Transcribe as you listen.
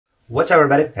What's up,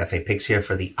 everybody? Jefe Picks here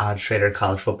for the OddsTrader.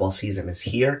 College football season is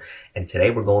here, and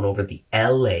today we're going over the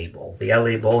LA Bowl. The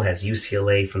LA Bowl has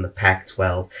UCLA from the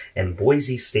Pac-12 and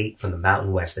Boise State from the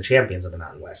Mountain West, the champions of the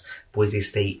Mountain West. Boise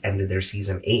State ended their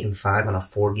season 8-5 on a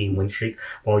 4-game win streak,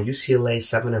 while UCLA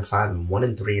 7-5 and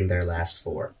 1-3 in their last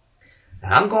 4.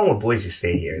 I'm going with Boise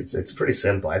State here. It's pretty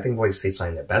simple. I think Boise State's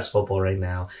playing their best football right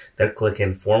now. They're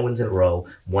clicking 4 wins in a row,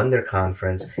 won their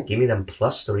conference. Give me them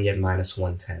 +3 at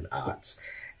 -110 odds.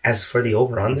 As for the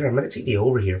over-under, I'm going to take the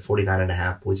over here,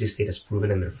 49.5. Boise State has proven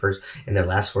in their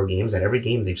last 4 games that every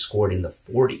game they've scored in the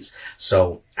 40s.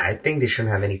 So I think they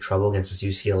shouldn't have any trouble against this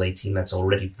UCLA team that's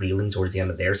already reeling towards the end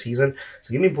of their season.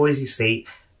 So give me Boise State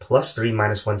 +3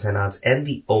 -110 odds and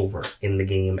the over in the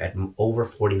game at over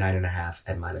 49.5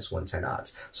 at -110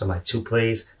 odds. So my 2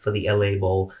 plays for the LA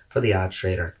Bowl for the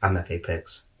OddsTrader. I'm Jefe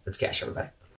Picks. Let's cash, everybody.